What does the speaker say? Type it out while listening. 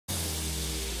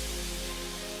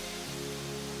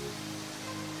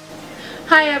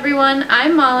Hi everyone,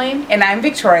 I'm Molly. And I'm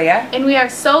Victoria. And we are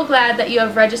so glad that you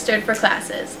have registered for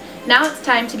classes. Now it's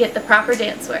time to get the proper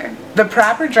dancewear. The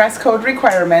proper dress code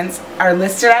requirements are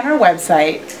listed on our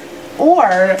website,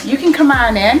 or you can come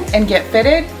on in and get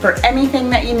fitted for anything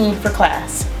that you need for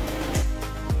class.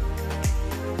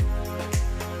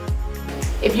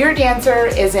 If your dancer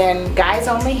is in guys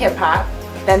only hip hop,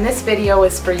 then this video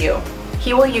is for you.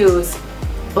 He will use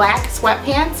black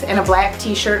sweatpants and a black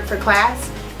t-shirt for class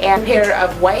and a pair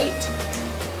of white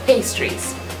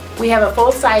pastries. We have a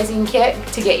full sizing kit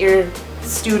to get your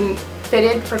student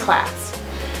fitted for class.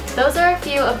 Those are a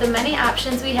few of the many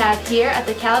options we have here at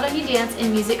the Caledonia Dance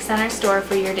and Music Center store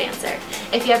for your dancer.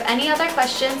 If you have any other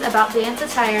questions about dance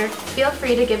attire, feel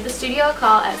free to give the studio a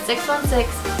call at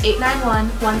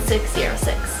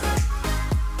 616-891-1606.